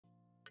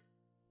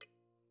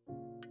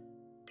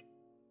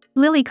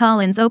Lily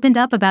Collins opened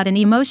up about an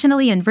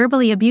emotionally and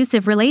verbally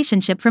abusive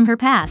relationship from her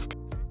past.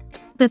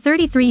 The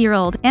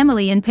 33-year-old,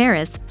 Emily in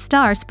Paris,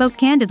 star spoke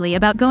candidly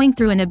about going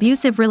through an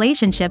abusive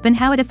relationship and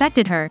how it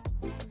affected her.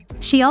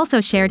 She also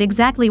shared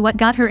exactly what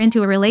got her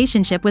into a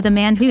relationship with a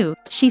man who,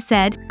 she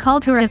said,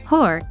 called her a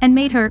whore and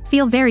made her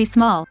feel very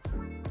small.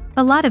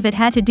 A lot of it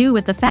had to do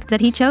with the fact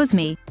that he chose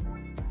me.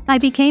 I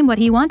became what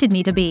he wanted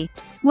me to be.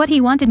 What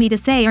he wanted me to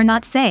say or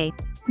not say.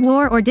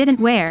 Wore or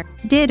didn't wear,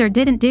 did or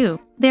didn't do.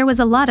 There was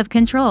a lot of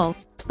control.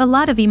 A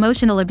lot of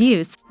emotional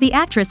abuse, the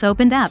actress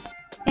opened up.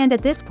 And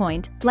at this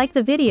point, like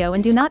the video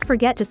and do not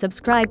forget to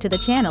subscribe to the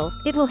channel,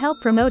 it will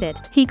help promote it.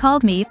 He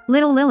called me,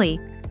 Little Lily.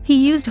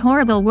 He used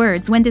horrible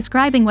words when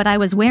describing what I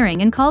was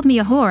wearing and called me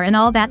a whore and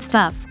all that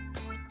stuff.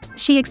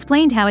 She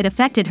explained how it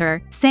affected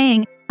her,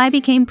 saying, I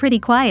became pretty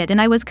quiet and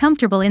I was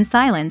comfortable in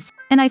silence,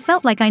 and I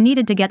felt like I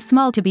needed to get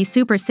small to be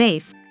super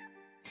safe.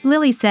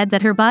 Lily said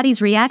that her body's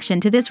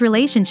reaction to this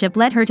relationship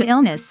led her to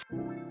illness.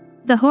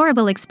 The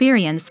horrible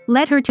experience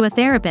led her to a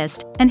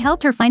therapist and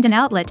helped her find an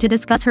outlet to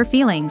discuss her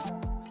feelings.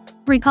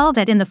 Recall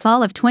that in the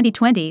fall of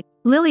 2020,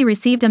 Lily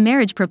received a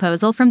marriage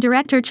proposal from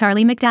director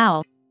Charlie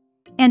McDowell.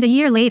 And a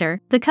year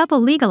later, the couple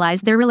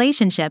legalized their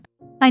relationship.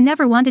 I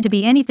never wanted to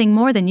be anything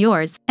more than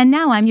yours, and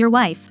now I'm your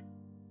wife.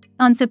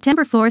 On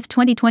September 4,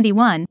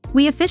 2021,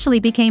 we officially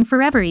became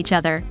forever each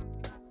other.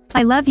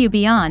 I love you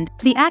beyond,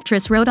 the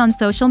actress wrote on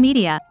social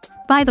media.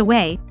 By the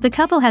way, the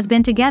couple has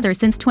been together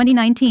since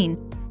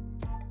 2019.